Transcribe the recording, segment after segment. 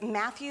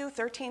Matthew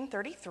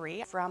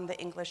 13:33 from the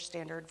English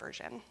Standard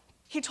Version.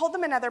 He told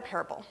them another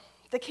parable.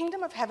 The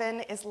kingdom of heaven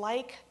is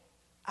like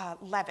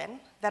leaven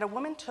that a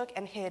woman took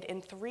and hid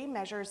in 3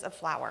 measures of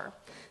flour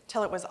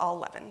till it was all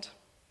leavened.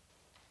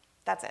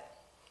 That's it.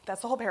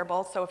 That's the whole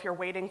parable. So if you're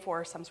waiting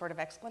for some sort of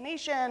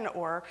explanation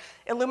or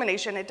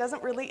illumination, it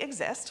doesn't really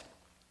exist.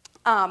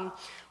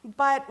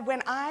 But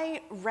when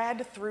I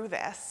read through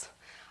this,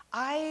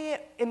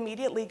 I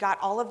immediately got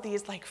all of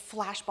these like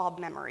flashbulb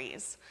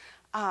memories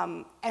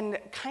and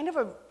kind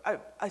of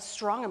a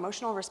strong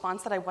emotional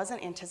response that I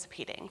wasn't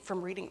anticipating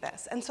from reading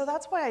this. And so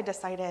that's why I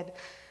decided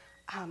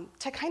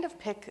to kind of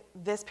pick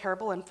this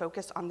parable and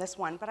focus on this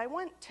one. But I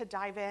want to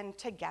dive in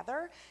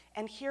together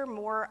and hear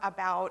more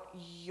about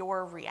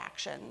your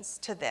reactions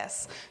to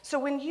this. So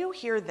when you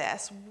hear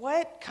this,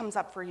 what comes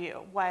up for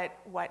you?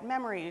 What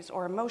memories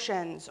or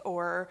emotions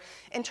or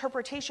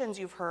interpretations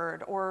you've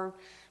heard, or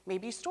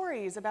maybe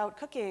stories about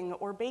cooking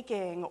or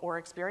baking or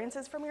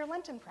experiences from your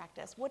Lenten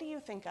practice? What do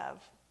you think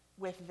of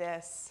with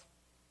this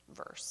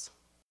verse?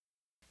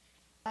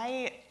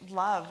 I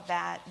love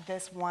that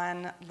this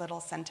one little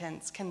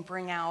sentence can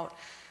bring out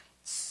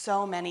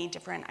so many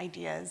different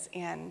ideas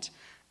and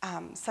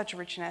such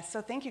richness.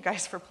 So thank you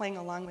guys for playing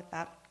along with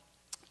that.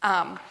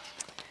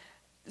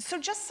 So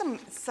just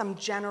some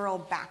general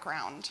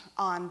background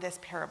on this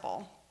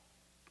parable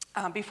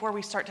before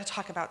we start to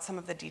talk about some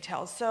of the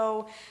details.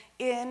 So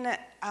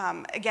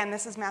again,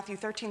 this is Matthew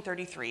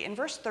 13:33. In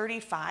verse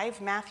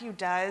 35, Matthew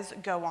does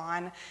go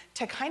on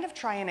to kind of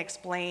try and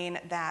explain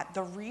that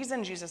the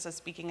reason Jesus is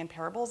speaking in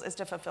parables is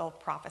to fulfill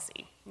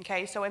prophecy,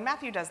 okay? So, and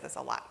Matthew does this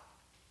a lot.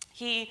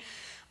 He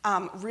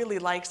really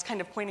likes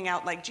kind of pointing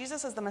out, like,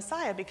 Jesus is the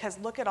Messiah because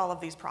look at all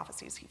of these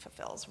prophecies he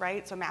fulfills,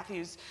 right? So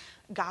Matthew's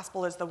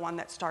gospel is the one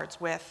that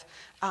starts with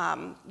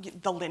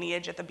the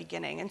lineage at the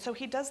beginning. And so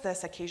he does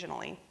this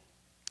occasionally.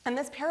 And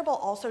this parable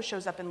also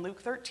shows up in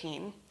Luke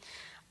 13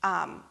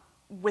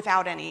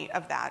 without any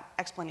of that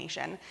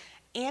explanation.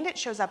 And it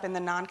shows up in the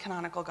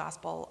non-canonical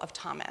Gospel of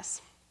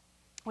Thomas,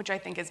 which I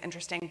think is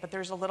interesting, but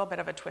there's a little bit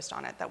of a twist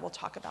on it that we'll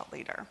talk about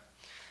later.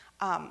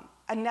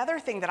 Another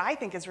thing that I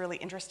think is really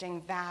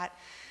interesting, that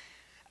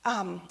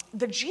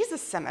the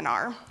Jesus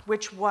Seminar,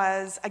 which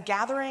was a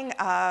gathering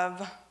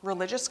of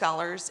religious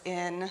scholars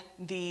in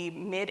the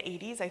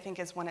mid-'80s, I think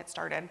is when it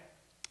started,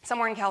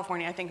 somewhere in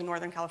California, I think in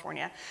Northern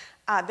California,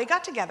 they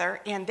got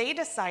together and they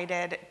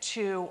decided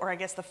to, or I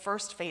guess the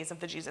first phase of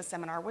the Jesus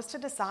Seminar was to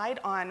decide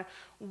on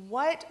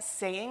what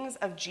sayings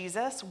of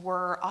Jesus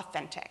were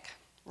authentic,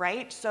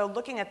 right? So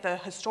looking at the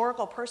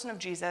historical person of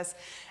Jesus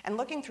and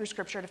looking through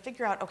scripture to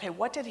figure out, okay,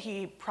 what did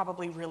he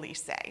probably really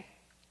say?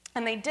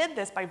 And they did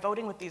this by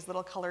voting with these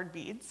little colored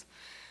beads.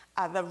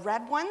 The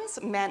red ones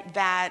meant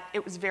that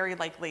it was very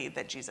likely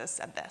that Jesus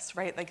said this,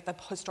 right? Like the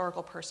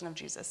historical person of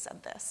Jesus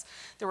said this.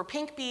 There were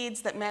pink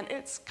beads that meant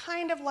it's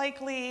kind of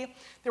likely.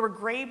 There were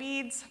gray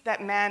beads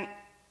that meant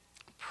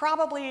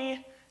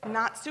probably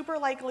not super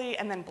likely,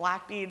 and then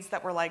black beads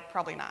that were like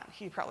probably not.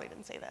 He probably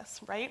didn't say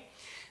this, right?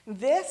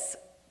 This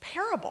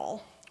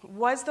parable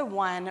was the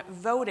one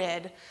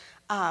voted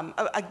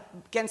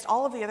against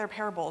all of the other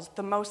parables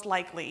the most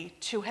likely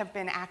to have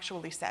been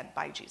actually said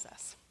by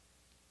Jesus.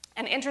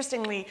 And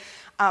interestingly,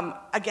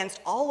 against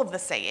all of the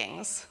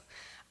sayings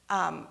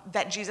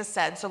that Jesus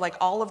said, so like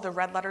all of the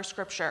red letter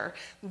scripture,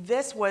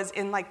 this was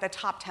in like the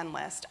top 10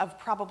 list of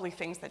probably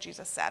things that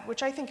Jesus said,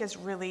 which I think is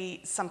really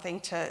something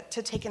to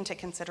take into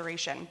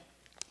consideration.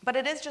 But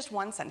it is just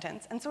one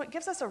sentence, and so it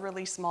gives us a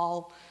really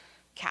small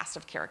cast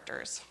of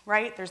characters,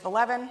 right? There's the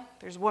leaven,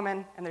 there's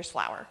woman, and there's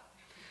flour.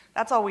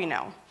 That's all we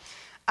know.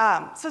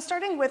 So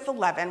starting with the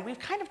leaven, we've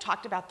kind of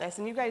talked about this,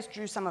 and you guys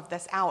drew some of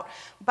this out,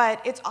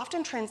 but it's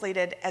often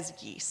translated as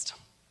yeast.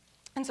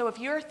 And so if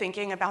you're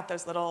thinking about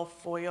those little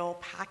foil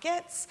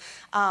packets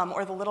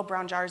or the little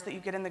brown jars that you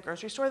get in the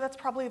grocery store, that's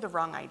probably the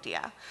wrong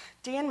idea.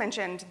 Dan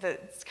mentioned the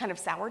kind of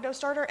sourdough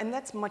starter, and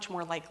that's much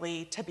more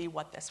likely to be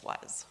what this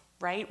was,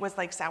 right? Was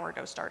like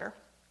sourdough starter.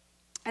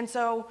 And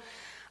so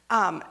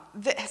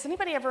has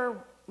anybody ever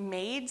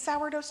made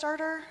sourdough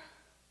starter?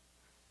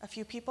 A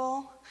few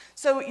people.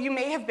 So you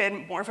may have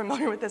been more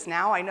familiar with this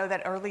now. I know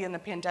that early in the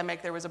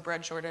pandemic, there was a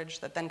bread shortage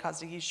that then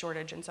caused a yeast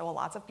shortage, and so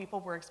lots of people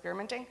were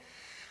experimenting.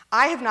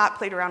 I have not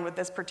played around with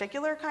this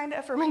particular kind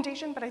of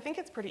fermentation, but I think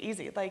it's pretty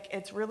easy. Like,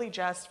 it's really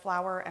just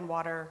flour and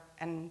water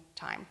and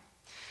time.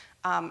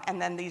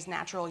 And then these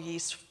natural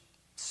yeasts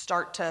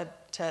start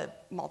to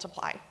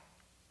multiply.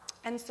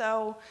 And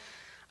so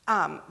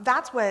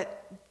that's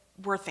what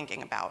we're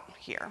thinking about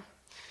here.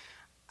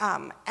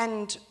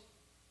 And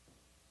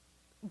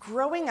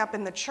growing up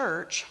in the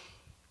church,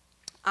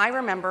 I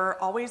remember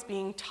always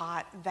being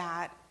taught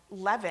that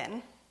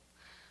leaven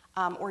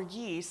or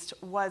yeast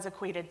was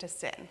equated to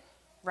sin,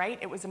 right?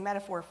 It was a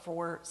metaphor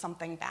for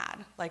something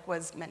bad, like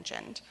was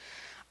mentioned.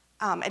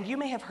 And you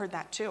may have heard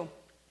that too.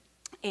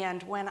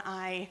 And when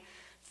I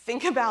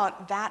think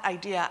about that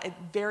idea, a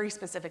very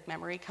specific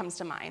memory comes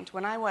to mind.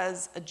 When I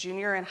was a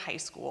junior in high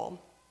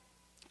school,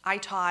 I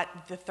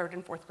taught the 3rd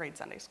and 4th grade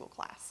Sunday school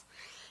class.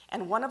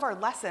 And one of our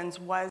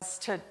lessons was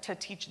to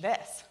teach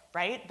this,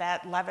 right?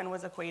 That leaven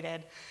was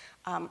equated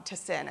to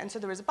sin. And so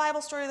there was a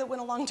Bible story that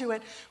went along to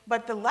it,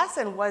 but the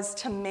lesson was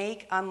to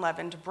make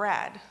unleavened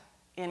bread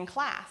in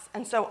class.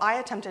 And so I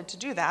attempted to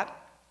do that.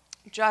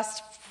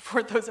 Just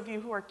for those of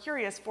you who are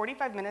curious,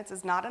 45 minutes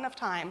is not enough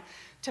time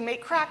to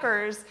make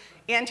crackers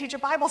and teach a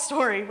Bible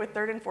story with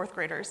 3rd and 4th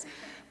graders,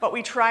 but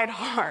we tried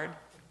hard.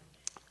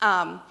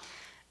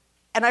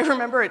 And I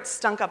remember it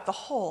stunk up the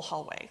whole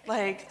hallway,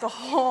 like the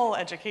whole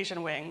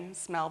education wing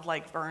smelled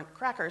like burnt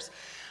crackers.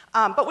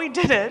 But we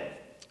did it,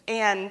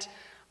 and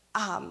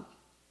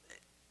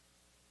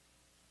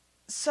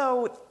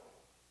so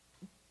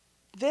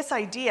this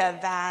idea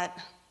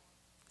that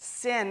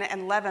sin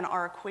and leaven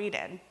are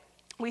equated,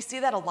 we see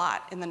that a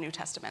lot in the New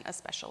Testament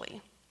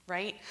especially,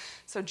 right?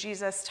 So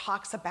Jesus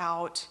talks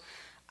about,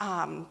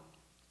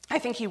 I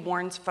think he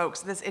warns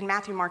folks, this in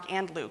Matthew, Mark,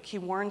 and Luke, he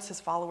warns his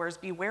followers,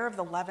 beware of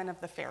the leaven of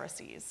the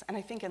Pharisees. And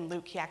I think in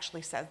Luke, he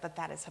actually says that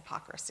that is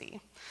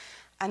hypocrisy.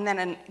 And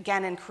then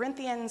again in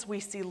Corinthians, we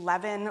see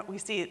leaven,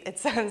 it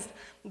says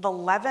the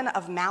leaven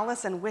of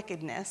malice and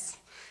wickedness,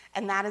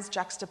 and that is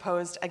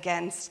juxtaposed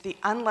against the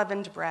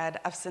unleavened bread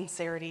of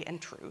sincerity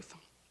and truth.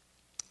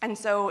 And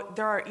so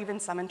there are even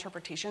some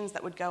interpretations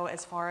that would go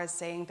as far as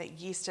saying that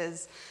yeast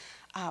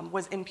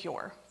was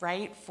impure,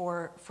 right,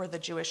 for the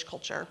Jewish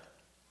culture.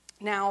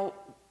 Now,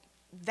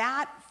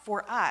 that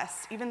for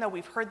us, even though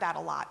we've heard that a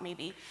lot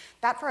maybe,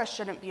 that for us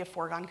shouldn't be a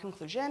foregone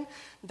conclusion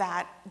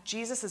that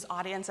Jesus'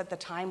 audience at the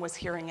time was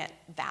hearing it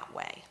that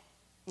way,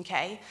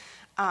 okay?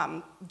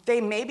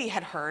 They maybe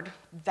had heard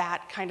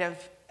that kind of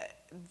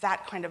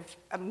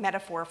a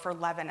metaphor for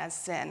leaven as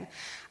sin,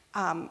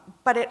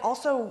 but it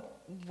also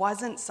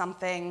wasn't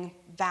something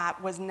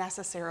that was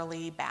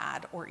necessarily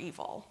bad or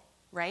evil,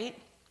 right?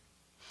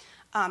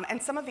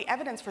 And some of the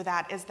evidence for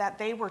that is that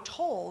they were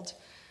told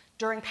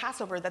during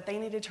Passover that they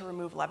needed to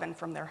remove leaven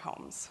from their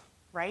homes,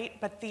 right?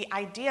 But the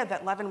idea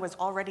that leaven was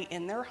already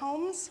in their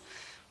homes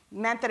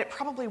meant that it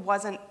probably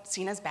wasn't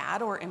seen as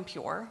bad or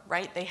impure,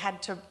 right? They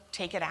had to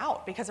take it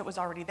out because it was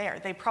already there.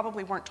 They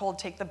probably weren't told,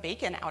 take the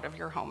bacon out of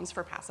your homes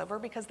for Passover,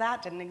 because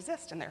that didn't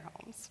exist in their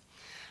homes.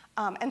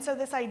 And so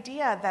this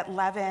idea that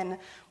leaven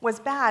was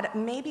bad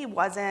maybe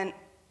wasn't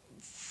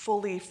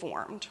fully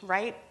formed,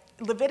 right?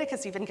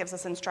 Leviticus even gives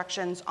us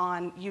instructions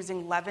on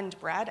using leavened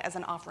bread as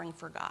an offering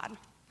for God.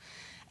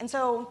 And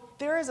so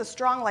there is a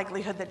strong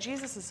likelihood that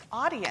Jesus'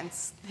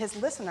 audience, his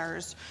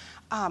listeners,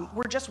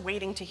 were just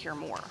waiting to hear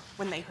more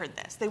when they heard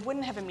this. They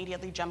wouldn't have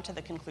immediately jumped to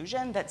the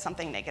conclusion that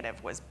something negative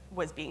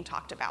was being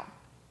talked about.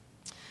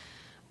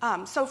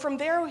 So from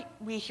there,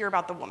 we hear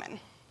about the woman,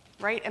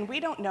 right? And we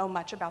don't know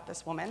much about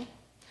this woman.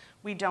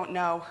 We don't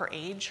know her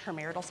age, her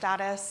marital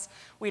status.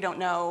 We don't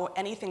know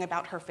anything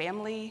about her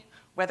family,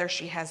 whether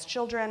she has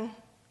children.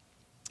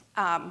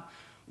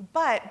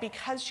 But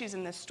because she's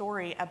in this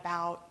story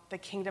about the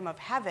kingdom of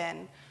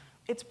heaven,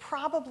 it's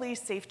probably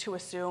safe to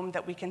assume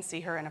that we can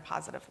see her in a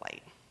positive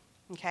light,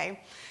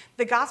 okay?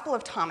 The Gospel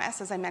of Thomas,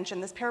 as I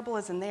mentioned, this parable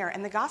is in there,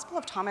 and the Gospel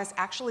of Thomas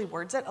actually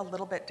words it a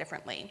little bit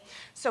differently.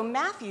 So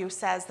Matthew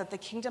says that the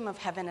kingdom of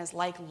heaven is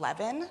like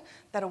leaven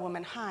that a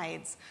woman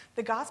hides.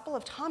 The Gospel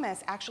of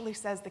Thomas actually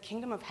says the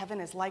kingdom of heaven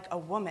is like a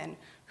woman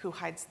who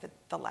hides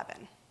the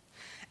leaven.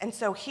 And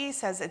so he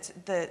says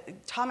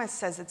Thomas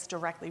says it's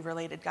directly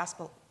related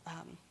gospel,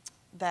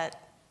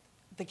 that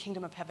the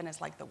kingdom of heaven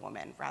is like the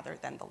woman rather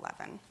than the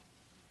leaven.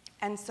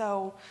 And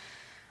so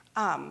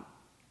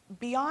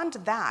beyond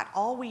that,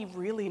 all we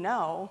really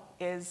know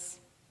is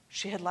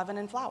she had leaven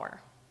and flour,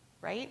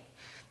 right?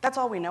 That's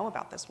all we know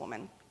about this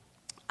woman.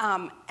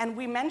 And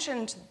we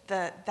mentioned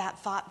that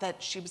thought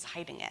that she was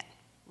hiding it,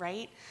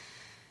 right?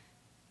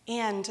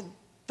 And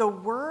the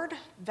word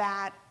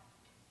that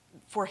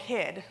for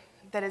hid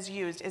that is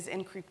used is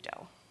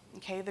enkrypto,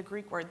 okay, the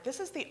Greek word. This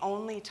is the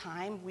only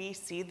time we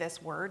see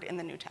this word in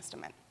the New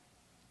Testament.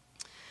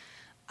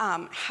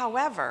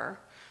 However,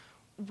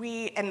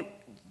 and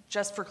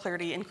just for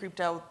clarity,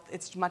 enkrypto,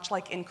 it's much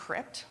like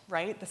encrypt,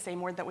 right? The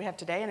same word that we have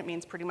today, and it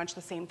means pretty much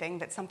the same thing,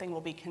 that something will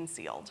be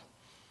concealed.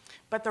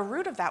 But the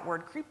root of that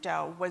word,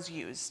 krypto, was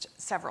used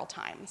several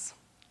times.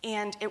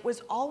 And it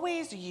was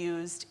always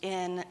used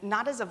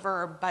not as a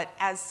verb, but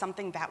as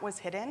something that was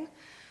hidden.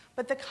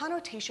 But the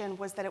connotation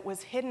was that it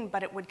was hidden,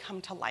 but it would come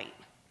to light,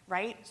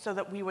 right? So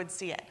that we would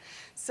see it.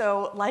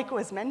 So like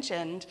was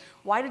mentioned,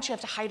 why did she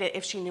have to hide it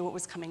if she knew it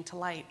was coming to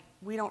light?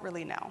 We don't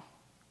really know.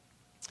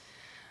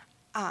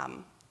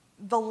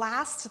 The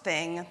last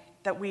thing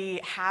that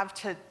we have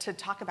to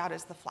talk about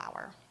is the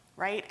flour,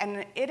 right?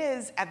 And it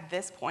is at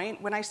this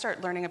point, when I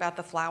start learning about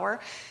the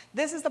flour,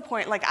 this is the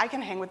point, like I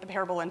can hang with the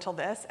parable until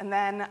this, and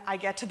then I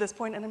get to this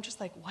point and I'm just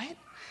like, what?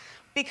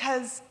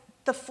 Because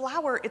the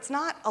flour, it's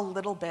not a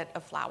little bit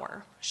of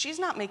flour. She's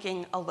not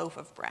making a loaf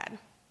of bread,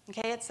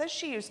 okay? It says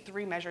she used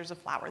 3 measures of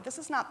flour. This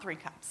is not 3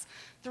 cups.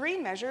 3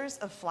 measures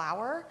of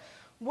flour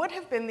would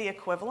have been the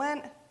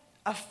equivalent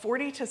of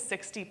 40 to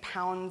 60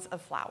 pounds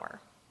of flour.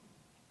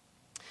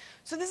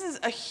 So this is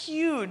a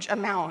huge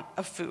amount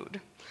of food.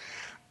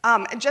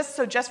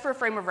 Just for a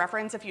frame of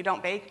reference, if you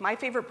don't bake, my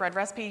favorite bread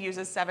recipe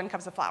uses 7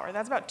 cups of flour.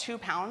 That's about 2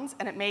 pounds,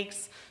 and it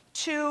makes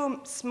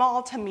 2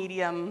 small to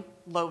medium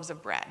loaves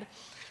of bread.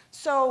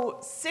 So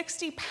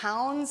 60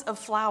 pounds of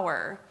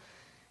flour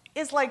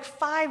is like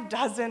 5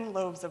 dozen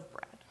loaves of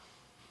bread.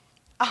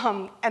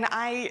 And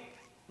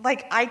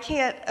I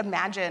can't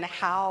imagine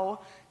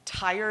how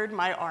tired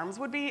my arms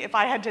would be if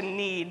I had to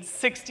knead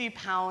 60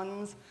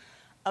 pounds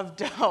of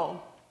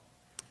dough.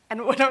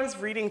 And when I was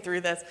reading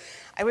through this,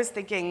 I was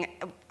thinking,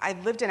 I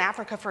lived in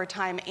Africa for a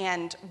time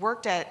and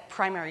worked at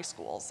primary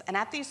schools. And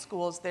at these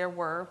schools, there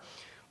were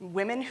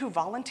women who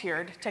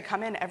volunteered to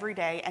come in every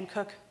day and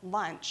cook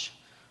lunch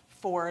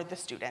for the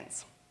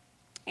students.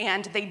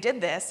 And they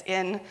did this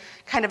in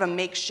kind of a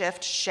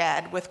makeshift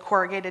shed with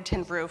corrugated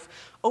tin roof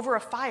over a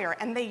fire.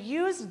 And they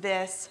used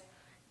this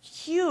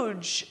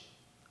huge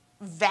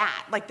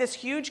vat, like this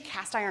huge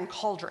cast iron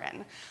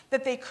cauldron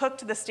that they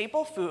cooked the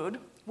staple food,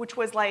 which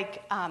was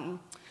like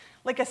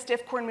a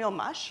stiff cornmeal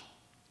mush.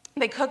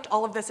 They cooked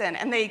all of this in,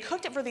 and they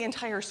cooked it for the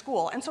entire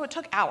school. And so it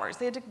took hours.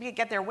 They had to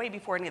get there way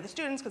before any of the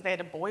students because they had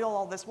to boil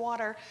all this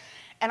water.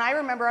 And I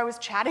remember I was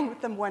chatting with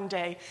them one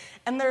day,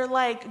 and they're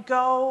like,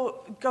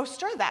 go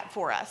stir that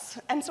for us.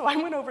 And so I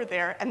went over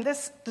there, and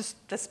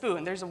the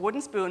spoon, there's a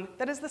wooden spoon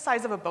that is the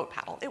size of a boat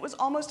paddle. It was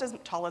almost as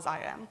tall as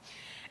I am.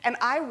 And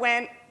I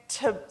went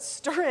to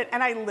stir it,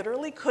 and I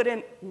literally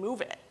couldn't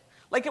move it.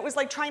 Like, it was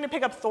like trying to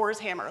pick up Thor's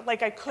hammer.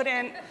 Like, I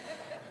couldn't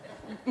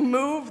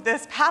move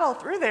this paddle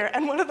through there.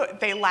 And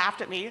they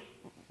laughed at me,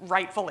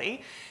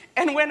 rightfully,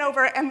 and went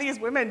over, and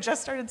these women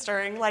just started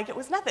stirring like it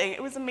was nothing.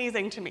 It was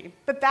amazing to me.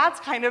 But that's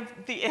kind of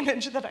the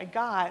image that I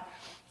got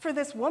for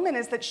this woman,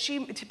 is that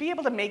to be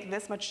able to make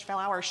this much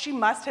flour, she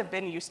must have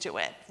been used to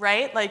it,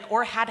 right? Like,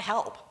 or had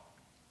help.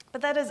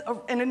 But that is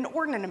an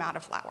inordinate amount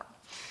of flour.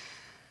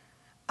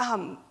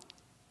 And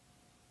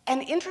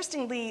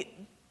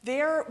interestingly,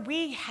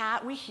 we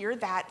hear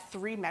that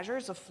 3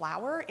 measures of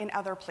flour in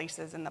other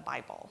places in the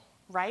Bible,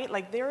 right?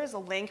 Like, there is a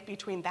link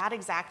between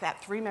that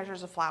 3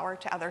 measures of flour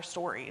to other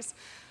stories.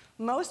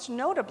 Most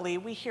notably,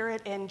 we hear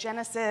it in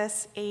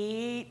Genesis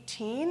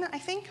 18, I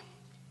think.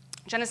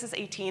 Genesis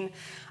 18.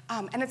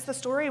 And it's the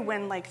story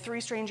when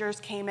 3 strangers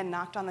came and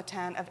knocked on the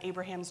tent of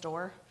Abraham's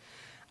door.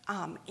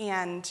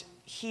 And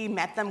he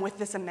met them with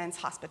this immense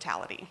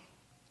hospitality,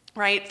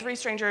 right? 3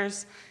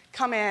 strangers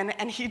come in,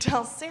 and he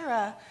tells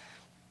Sarah,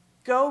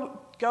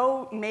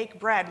 go make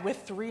bread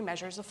with 3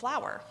 measures of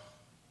flour,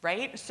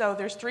 right? So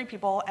there's 3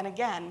 people, and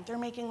again, they're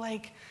making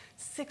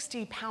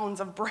 60 pounds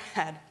of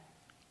bread.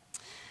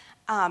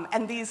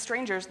 And these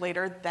strangers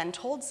later then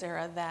told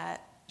Sarah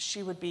that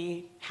she would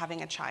be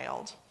having a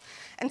child.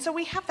 And so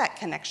we have that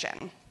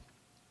connection.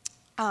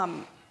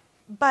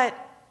 But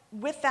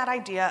with that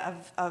idea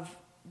of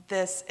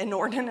this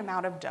inordinate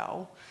amount of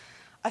dough,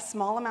 a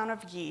small amount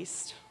of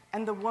yeast,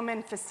 and the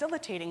woman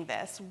facilitating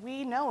this,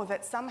 we know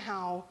that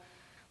somehow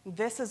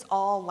this is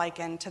all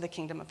likened to the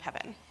kingdom of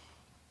heaven.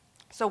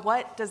 So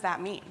what does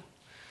that mean?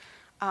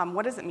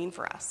 What does it mean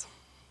for us?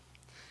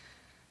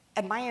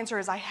 And my answer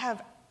is I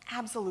have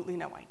absolutely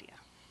no idea,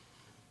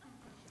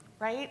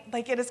 right?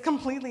 It is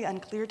completely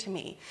unclear to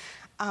me.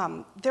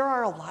 There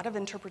are a lot of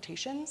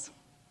interpretations.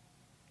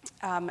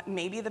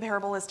 Maybe the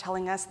parable is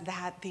telling us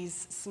that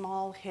these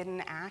small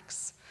hidden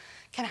acts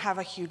can have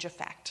a huge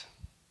effect,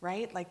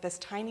 right? Like this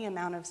tiny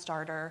amount of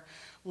starter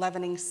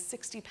leavening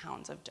 60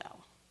 pounds of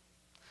dough.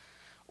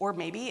 Or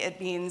maybe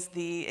it means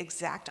the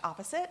exact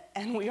opposite,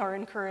 and we are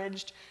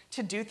encouraged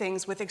to do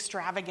things with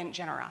extravagant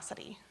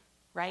generosity,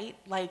 right?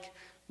 Like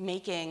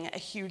making a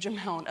huge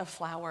amount of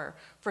flour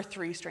for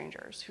 3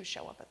 strangers who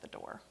show up at the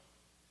door.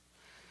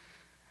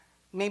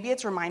 Maybe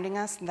it's reminding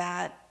us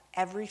that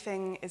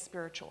everything is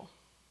spiritual,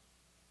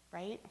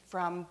 right?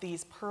 From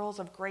these pearls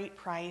of great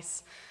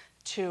price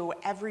to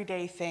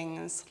everyday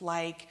things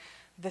like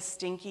the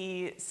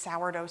stinky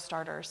sourdough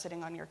starter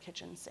sitting on your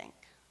kitchen sink.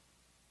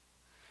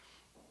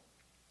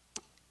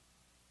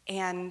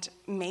 And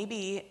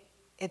maybe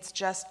it's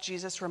just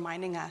Jesus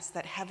reminding us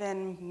that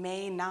heaven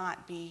may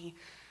not be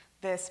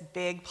this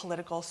big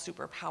political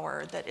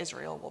superpower that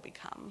Israel will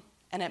become.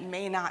 And it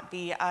may not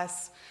be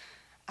us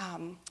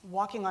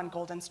walking on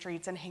golden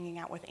streets and hanging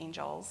out with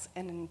angels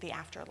in the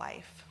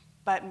afterlife.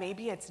 But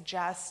maybe it's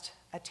just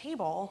a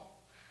table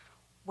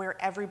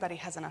where everybody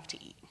has enough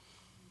to eat.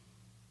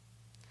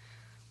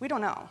 We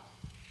don't know.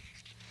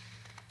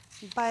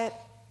 But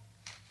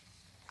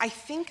I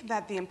think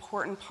that the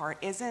important part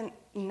isn't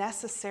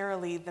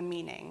necessarily the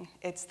meaning,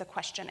 it's the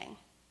questioning.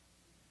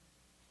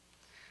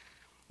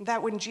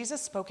 That when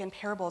Jesus spoke in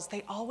parables,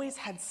 they always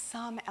had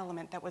some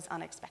element that was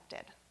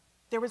unexpected.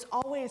 There was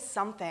always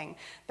something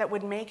that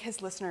would make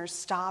his listeners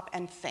stop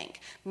and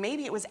think.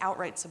 Maybe it was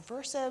outright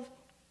subversive,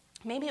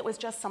 maybe it was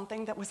just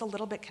something that was a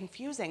little bit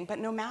confusing, but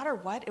no matter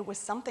what, it was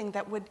something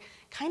that would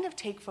kind of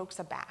take folks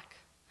aback.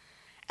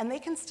 And they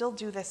can still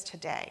do this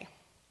today.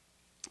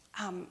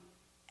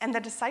 And the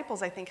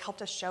disciples, I think,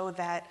 helped us show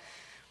that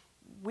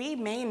we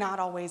may not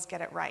always get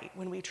it right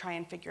when we try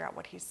and figure out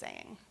what he's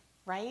saying,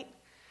 right?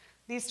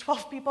 These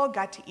 12 people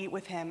got to eat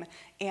with him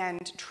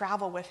and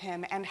travel with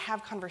him and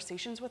have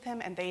conversations with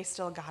him, and they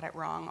still got it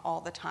wrong all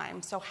the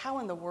time. So how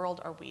in the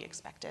world are we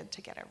expected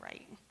to get it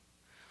right?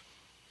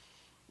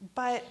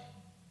 But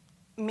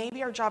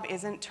maybe our job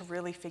isn't to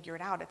really figure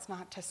it out. It's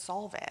not to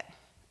solve it.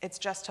 It's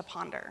just to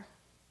ponder.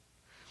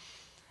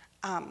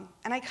 And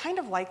I kind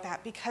of like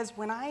that because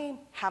when I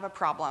have a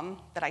problem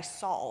that I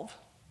solve,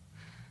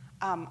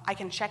 I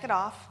can check it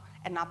off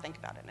and not think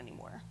about it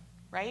anymore,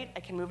 right? I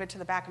can move it to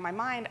the back of my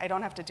mind. I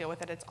don't have to deal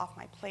with it. It's off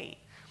my plate.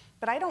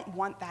 But I don't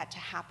want that to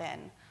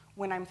happen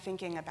when I'm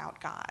thinking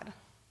about God.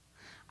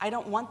 I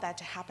don't want that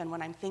to happen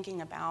when I'm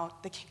thinking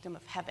about the kingdom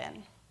of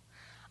heaven.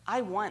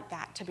 I want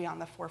that to be on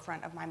the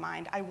forefront of my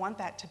mind. I want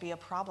that to be a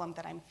problem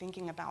that I'm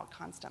thinking about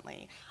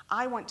constantly.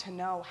 I want to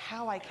know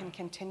how I can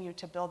continue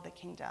to build the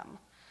kingdom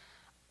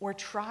or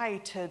try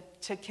to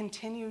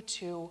continue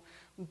to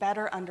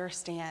better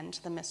understand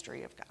the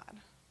mystery of God.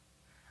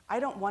 I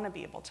don't want to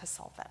be able to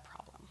solve that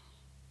problem.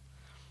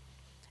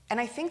 And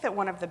I think that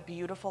one of the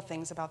beautiful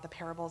things about the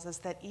parables is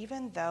that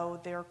even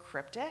though they're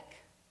cryptic,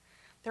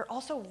 they're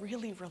also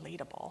really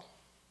relatable.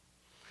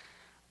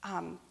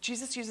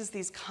 Jesus uses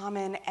these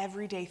common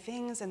everyday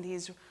things and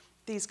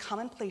these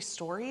commonplace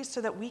stories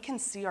so that we can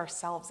see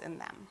ourselves in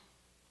them,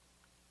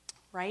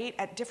 right?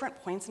 At different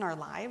points in our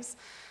lives,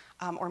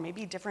 or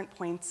maybe different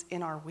points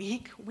in our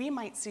week, we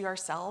might see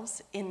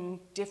ourselves in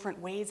different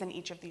ways in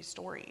each of these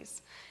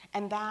stories.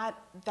 And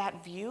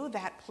that view,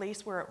 that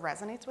place where it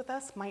resonates with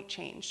us might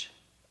change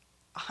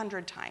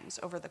 100 times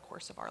over the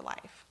course of our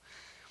life.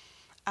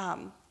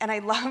 And I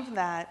love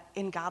that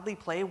in Godly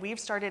Play, we've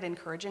started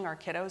encouraging our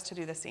kiddos to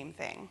do the same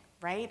thing,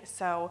 right?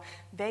 So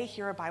they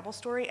hear a Bible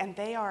story and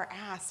they are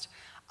asked,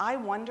 I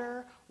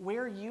wonder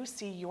where you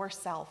see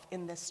yourself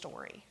in this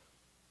story.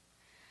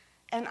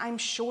 And I'm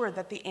sure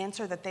that the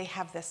answer that they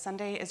have this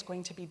Sunday is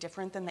going to be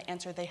different than the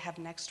answer they have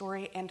next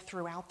story and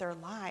throughout their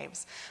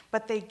lives.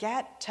 But they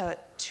get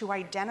to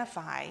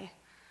identify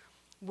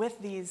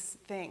with these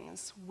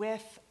things,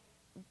 with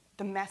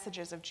the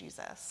messages of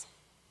Jesus.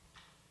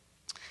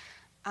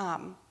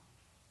 And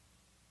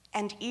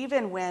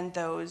even when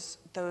those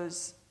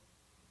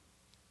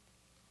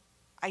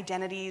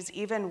identities,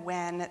 even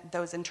when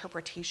those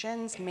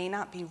interpretations may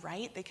not be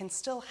right, they can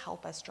still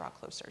help us draw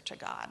closer to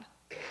God.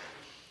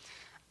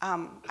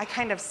 I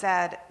kind of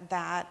said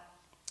that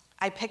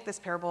I picked this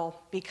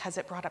parable because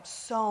it brought up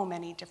so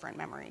many different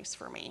memories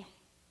for me.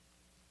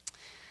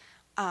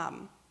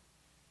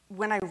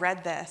 When I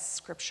read this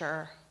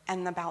scripture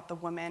and about the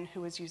woman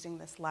who was using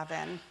this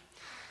leaven,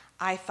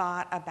 I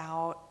thought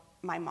about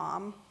my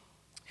mom,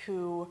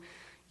 who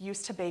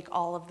used to bake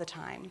all of the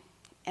time.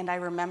 And I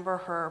remember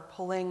her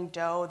pulling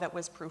dough that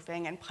was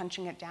proofing and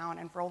punching it down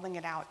and rolling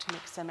it out to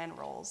make cinnamon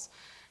rolls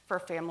for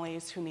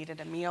families who needed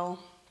a meal.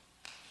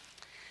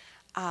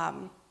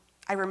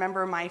 I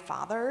remember my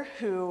father,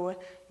 who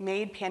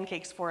made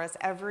pancakes for us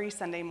every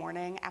Sunday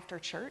morning after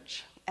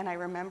church. And I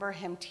remember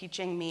him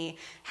teaching me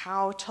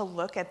how to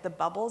look at the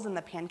bubbles in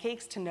the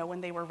pancakes to know when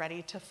they were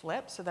ready to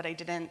flip so that I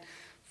didn't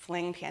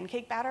fling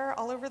pancake batter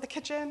all over the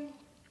kitchen.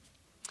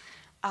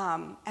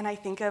 And I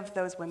think of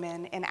those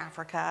women in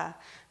Africa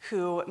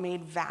who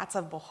made vats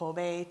of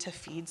bohobe to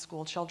feed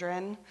school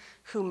children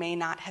who may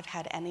not have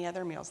had any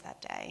other meals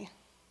that day.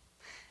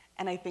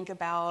 And I think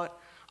about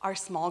our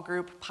small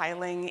group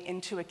piling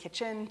into a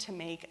kitchen to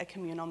make a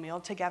communal meal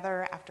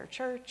together after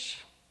church.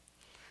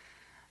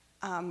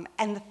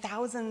 And the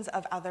thousands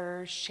of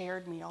other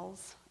shared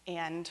meals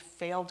and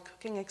failed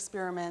cooking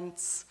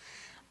experiments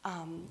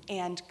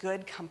and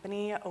good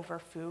company over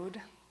food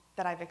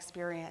that I've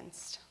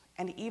experienced.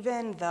 And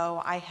even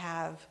though I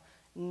have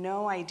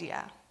no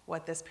idea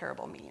what this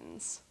parable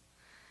means,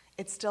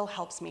 it still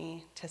helps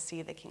me to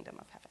see the kingdom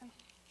of heaven.